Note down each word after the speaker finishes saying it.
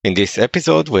In this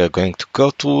episode, we are going to go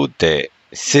through the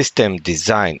system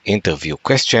design interview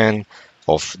question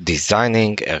of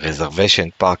designing a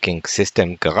reservation parking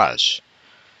system garage.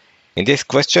 In this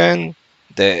question,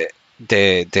 the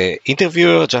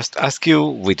interviewer just asks you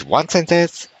with one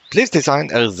sentence, please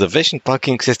design a reservation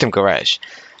parking system garage.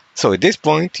 So at this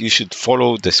point, you should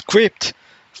follow the script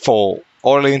for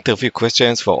all interview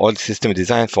questions, for all system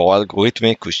design, for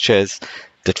algorithmic, which says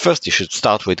that first you should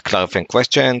start with clarifying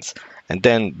questions, and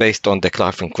then based on the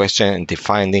clarifying question and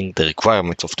defining the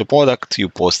requirements of the product, you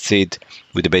proceed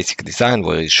with the basic design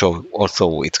where you show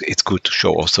also, it's good to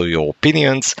show also your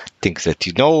opinions, things that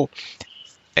you know,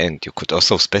 and you could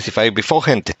also specify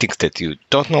beforehand the things that you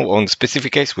don't know on a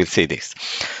specific case. We'll see this.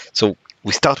 So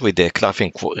we start with the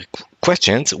clarifying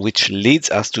questions, which leads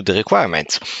us to the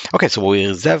requirements. Okay, so we're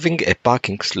reserving a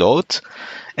parking slot,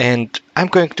 and I'm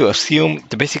going to assume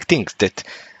the basic things that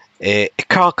a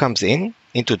car comes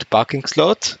into the parking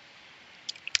slot,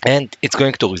 and it's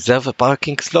going to reserve a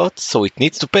parking slot, so it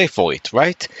needs to pay for it,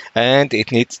 right? And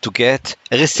it needs to get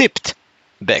a receipt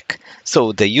back.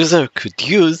 So the user could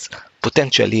use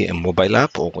potentially a mobile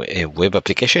app or a web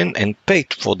application and pay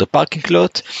for the parking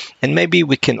lot. And maybe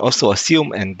we can also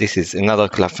assume, and this is another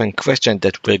clarifying question,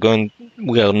 that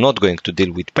we are not going to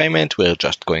deal with payment. We're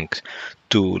just going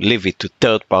to leave it to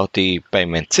third-party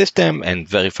payment system and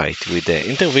verify it with the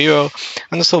interviewer.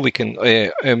 And also we can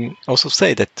also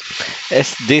say that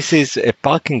as this is a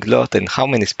parking lot, and how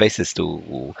many spaces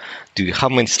how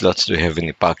many slots do you have in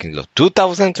a parking lot?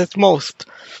 2,000 at most.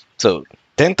 So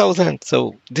 10,000.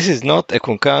 So this is not a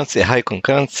high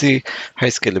concurrency, high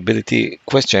scalability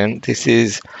question. This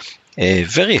is a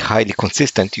very highly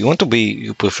consistent. You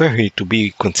prefer it to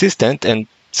be consistent and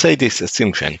say this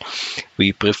assumption.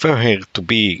 We prefer here to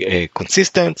be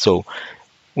consistent, so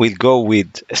we'll go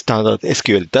with a standard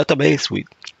SQL database. We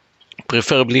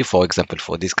preferably, for example,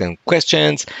 for these kind of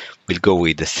questions, we'll go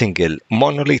with a single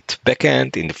monolith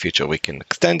backend. In the future, we can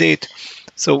extend it.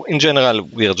 So in general,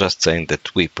 we are just saying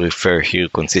that we prefer here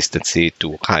consistency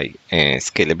to high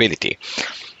scalability.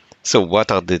 So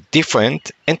what are the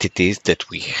different entities that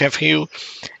we have here?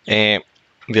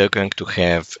 We are going to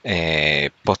have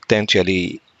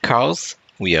potentially cars.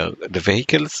 We are the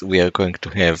vehicles. We are going to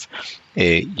have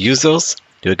users.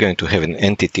 We are going to have an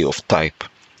entity of type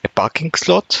a parking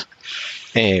slot.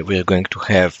 We are going to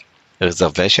have a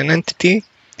reservation entity,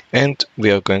 and we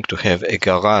are going to have a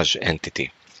garage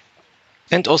entity.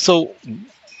 And also,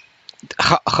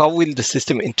 how will the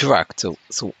system interact?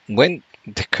 So when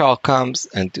the car comes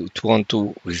and it want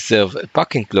to reserve a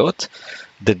parking lot,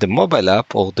 that the mobile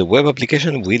app or the web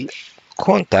application will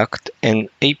contact an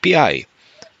API.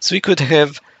 So we could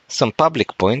have some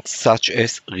public points such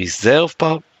as reserve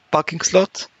parking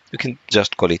slot. You can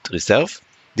just call it reserve.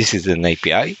 This is an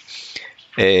API.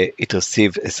 It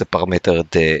receives as a parameter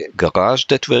the garage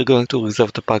that we're going to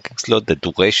reserve the parking slot, the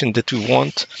duration that we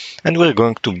want, and we're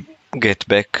going to get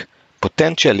back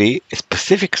potentially a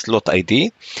specific slot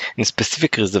ID and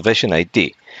specific reservation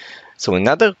ID. So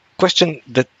another question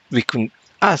that we can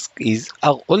ask is,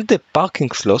 are all the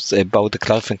parking slots, about the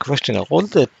clarifying question, are all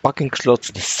the parking slots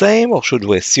the same, or should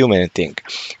we assume anything?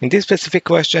 In this specific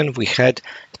question, we had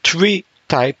 3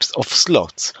 types of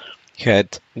slots. We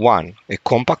had 1, a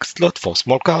compact slot for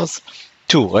small cars,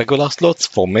 2 regular slots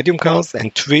for medium cars,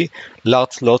 and 3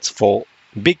 large slots for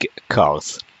big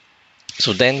cars.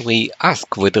 So then we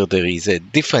ask whether there is a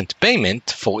different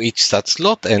payment for each such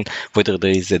slot and whether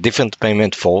there is a different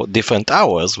payment for different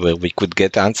hours where we could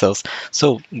get answers.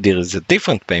 So there is a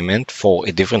different payment for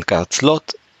a different car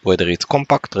slot, whether it's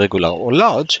compact, regular, or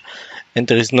large, and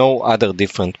there is no other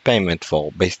different payment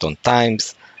for based on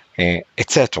times,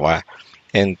 etc.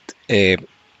 And at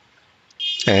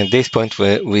this point,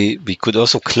 we could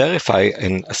also clarify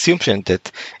an assumption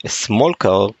that a small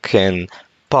car can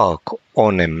park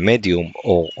on a medium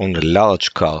or on a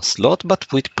large car slot, but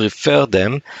we prefer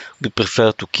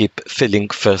to keep filling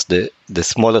first the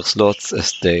smaller slots,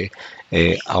 as they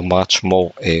are much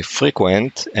more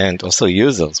frequent, and also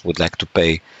users would like to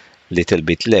pay a little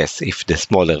bit less if the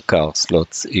smaller car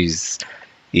slots is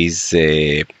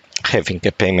having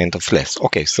a payment of less.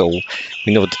 Okay, so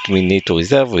we know that we need to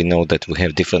reserve, we know that we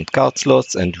have different card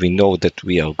slots, and we know that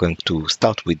we are going to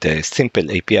start with a simple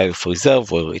API of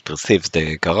reserve where it receives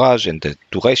the garage and the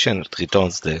duration, it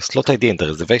returns the slot ID and the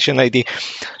reservation ID.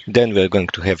 Then we are going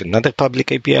to have another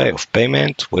public API of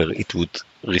payment where it would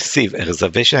receive a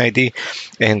reservation ID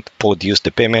and produce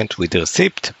the payment with the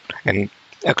receipt and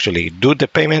actually do the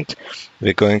payment.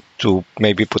 We're going to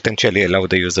maybe potentially allow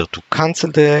the user to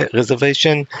cancel the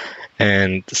reservation,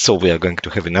 and so we are going to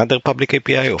have another public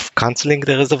API of canceling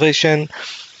the reservation.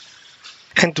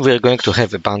 And we're going to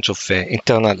have a bunch of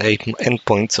internal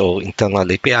endpoints or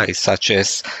internal APIs, such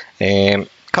as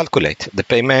calculate the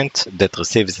payment that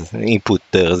receives as an input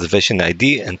the reservation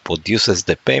ID and produces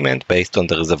the payment based on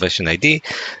the reservation ID.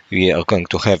 We are going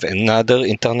to have another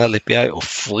internal API of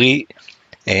free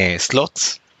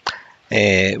slots,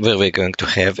 where we're going to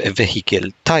have a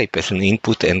vehicle type as an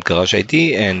input and garage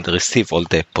ID and receive all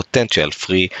the potential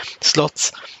free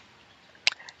slots.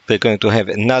 We're going to have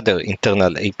another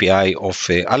internal API of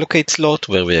allocate slot,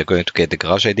 where we are going to get the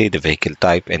garage ID, the vehicle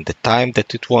type, and the time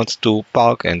that it wants to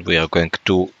park, and we are going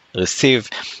to receive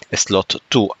a slot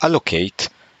to allocate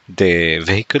the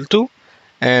vehicle to.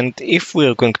 And if we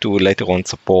are going to later on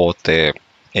support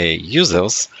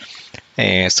users,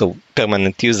 so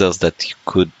permanent users that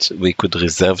we could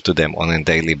reserve to them on a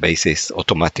daily basis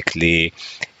automatically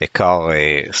a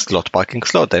car slot, parking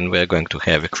slot, and we're going to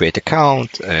have a create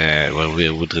account where we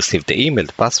would receive the email,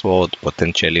 the password,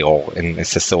 potentially, or an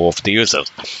SSO of the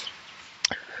users.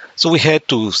 So we had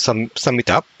to sum it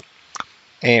up.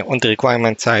 On the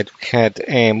requirement side, we had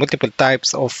multiple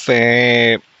types of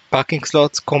parking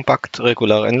slots, compact,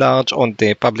 regular, and large. On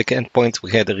the public endpoints,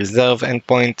 we had a reserve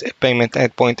endpoint, a payment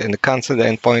endpoint, and a cancel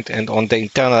endpoint. And on the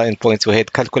internal endpoints, we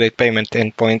had calculate payment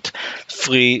endpoint,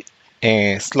 free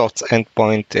slots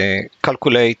endpoint,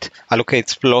 calculate, allocate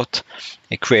slot,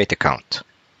 create account.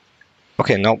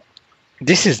 Okay, now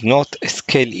this is not a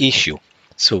scale issue.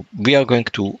 So we are going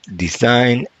to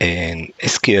design an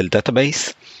SQL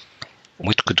database,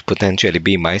 which could potentially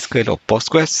be MySQL or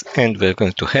Postgres, and we're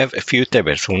going to have a few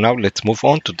tables. So now let's move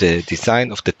on to the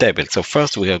design of the table. So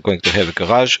first we are going to have a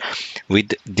garage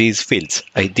with these fields: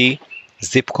 ID,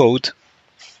 zip code,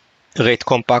 rate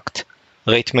compact,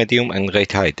 rate medium, and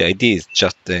rate high. The ID is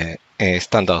just a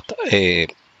standard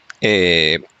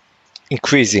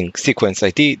increasing sequence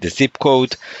ID. The zip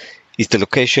code is the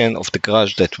location of the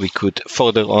garage that we could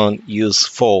further on use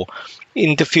for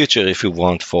in the future if we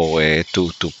want for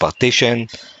to partition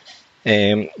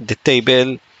the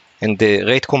table. And the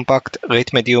rate compact,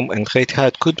 rate medium, and rate high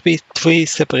could be 3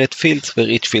 separate fields, where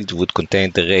each field would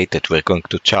contain the rate that we're going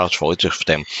to charge for each of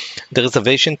them. The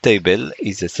reservation table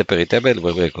is a separate table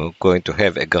where we're going to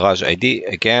have a garage ID.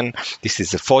 Again, this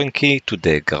is a foreign key to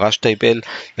the garage table.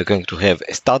 We're going to have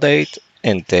a start date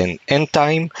and then end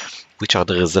time, which are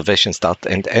the reservation start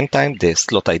and end time, the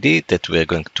slot ID that we're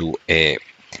going to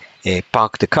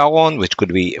park the car on, which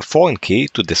could be a foreign key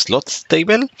to the slots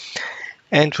table.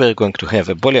 And we're going to have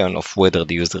a boolean of whether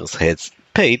the user has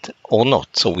paid or not.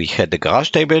 So we had the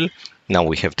garage table, now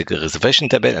we have the reservation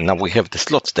table, and now we have the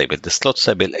slots table. The slots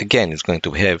table, again, is going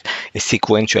to have a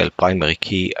sequential primary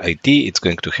key ID. It's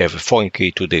going to have a foreign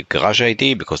key to the garage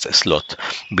ID because a slot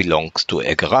belongs to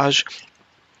a garage.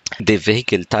 The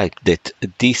vehicle type that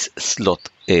this slot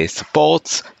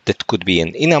supports, that could be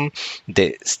an enum.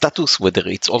 The status, whether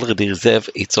it's already reserved,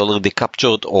 it's already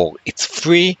captured, or it's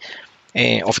free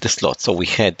of the slot. So we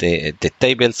had the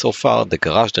table so far, the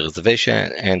garage, the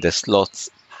reservation, and the slots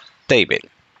table.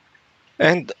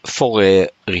 And for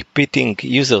repeating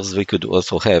users, we could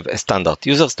also have a standard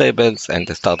users tables and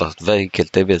the standard vehicle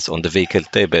tables. On the vehicle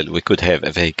table, we could have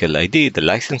a vehicle ID, the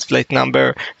license plate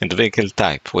number, and the vehicle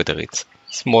type, whether it's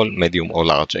small, medium, or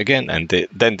large again. And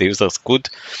then the users could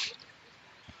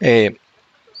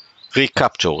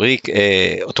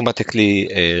automatically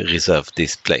reserve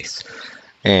this place.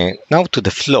 Now to the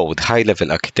flow, the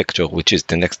high-level architecture, which is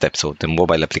the next step. So the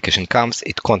mobile application comes,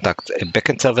 it contacts a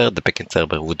backend server. The backend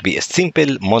server would be a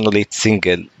simple monolith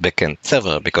single backend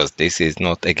server, because this is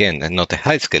not, again, not a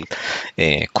high-scale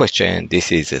question.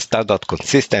 This is a standard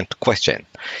consistent question.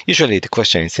 Usually the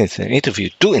questions in an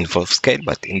interview do involve scale,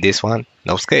 but in this one,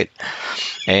 no scale.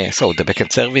 So the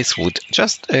backend service would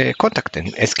just contact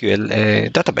an SQL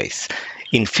database.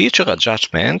 In future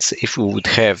adjustments, if we would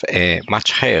have a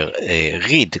much higher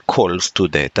read calls to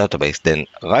the database than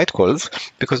write calls,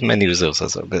 because many users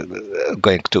are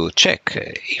going to check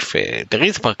if there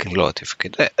is parking lot, if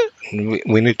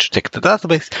we need to check the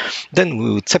database, then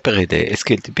we would separate the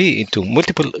SQLDB into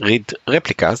multiple read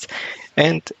replicas,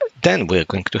 and then we're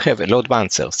going to have a load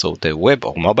balancer. So the web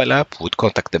or mobile app would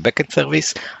contact the backend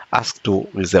service, ask to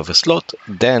reserve a slot.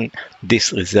 Then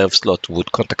this reserved slot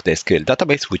would contact the SQL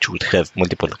database, which would have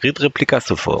multiple read replicas.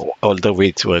 So for all the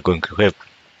reads, we're going to have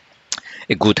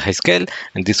a good high scale,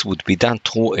 and this would be done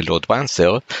through a load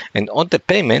balancer. And all the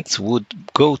payments would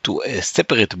go to a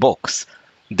separate box,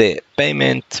 the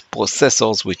payment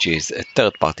processors, which is a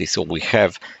third party. So we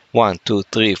have 1, 2,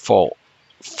 3, 4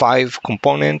 5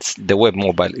 components. The web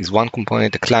mobile is one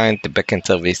component, the client, the backend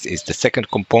service is the second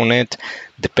component,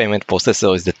 the payment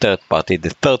processor is the third party, the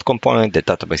third component, the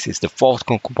database is the fourth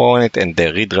component, and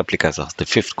the read replicas are the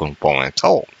fifth component.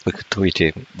 So we could treat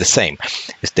it the same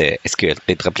as the SQL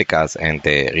read replicas and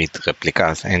the read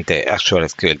replicas and the actual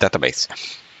SQL database.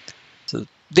 So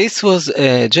this was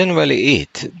generally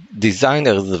it. Design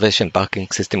a reservation parking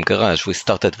system garage. We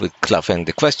started with clarifying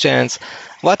the questions.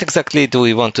 What exactly do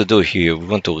we want to do here? We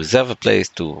want to reserve a place,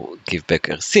 to give back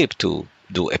a receipt, to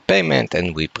do a payment,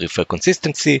 and we prefer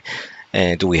consistency.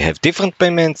 Do we have different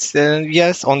payments?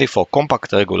 Yes, only for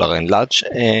compact, regular, and large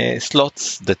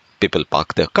slots that people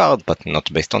park their card, but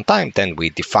not based on time. Then we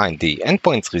define the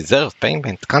endpoints: reserve,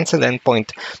 payment, cancel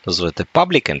endpoint. Those were the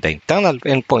public and the internal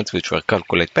endpoints, which were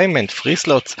calculate payment, free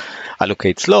slots,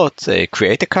 allocate slots,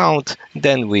 create account.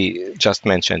 Then we just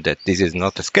mentioned that this is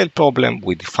not a scale problem.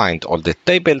 We defined all the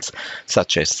tables,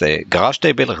 such as garage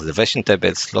table, reservation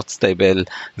table, slots table,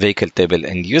 vehicle table,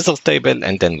 and users table.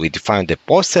 And then we defined the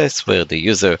process where the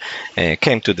user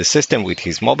came to the system with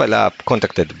his mobile app,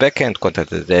 contacted the backend,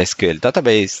 contacted the SQL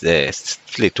database,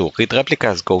 split to read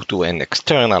replicas, go to an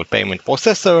external payment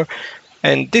processor,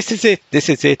 and this is it. This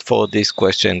is it for this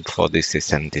question, for this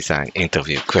system design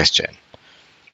interview question.